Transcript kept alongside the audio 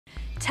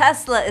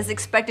Tesla is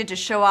expected to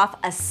show off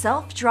a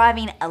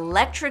self-driving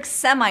electric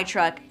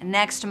semi-truck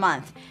next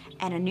month,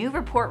 and a new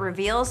report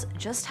reveals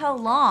just how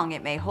long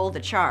it may hold a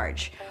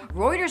charge.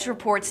 Reuters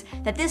reports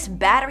that this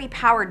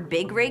battery-powered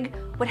big rig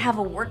would have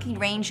a working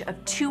range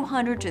of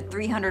 200 to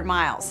 300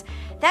 miles.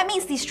 That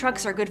means these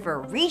trucks are good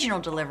for regional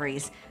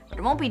deliveries, but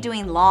it won't be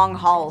doing long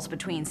hauls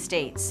between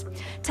states.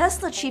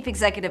 Tesla chief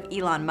executive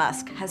Elon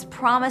Musk has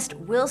promised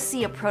we'll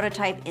see a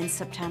prototype in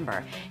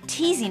September,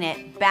 teasing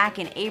it back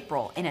in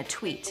April in a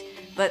tweet.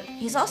 But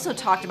he's also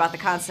talked about the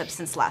concept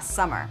since last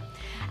summer.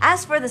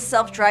 As for the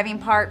self-driving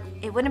part,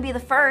 it wouldn't be the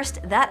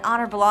first. That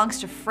honor belongs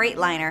to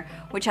Freightliner,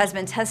 which has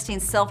been testing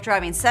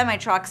self-driving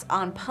semi-trucks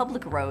on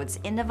public roads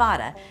in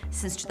Nevada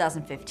since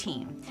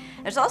 2015.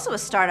 There's also a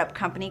startup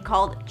company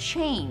called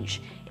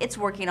Change. It's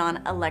working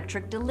on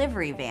electric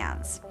delivery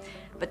vans.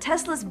 But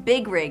Tesla's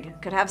big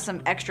rig could have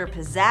some extra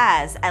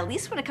pizzazz, at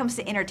least when it comes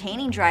to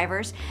entertaining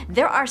drivers.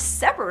 There are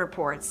separate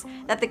reports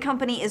that the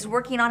company is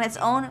working on its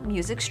own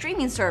music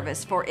streaming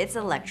service for its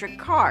electric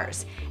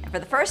cars. And for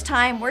the first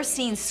time, we're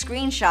seeing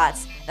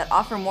screenshots that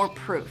offer more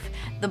proof.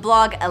 The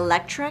blog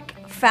Electric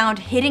found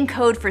hidden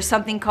code for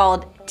something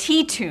called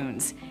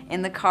TTunes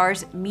in the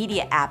car's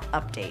media app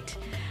update.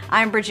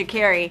 I'm Bridget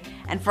Carey,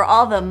 and for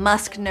all the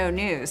Musk No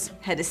news,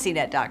 head to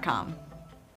CNET.com.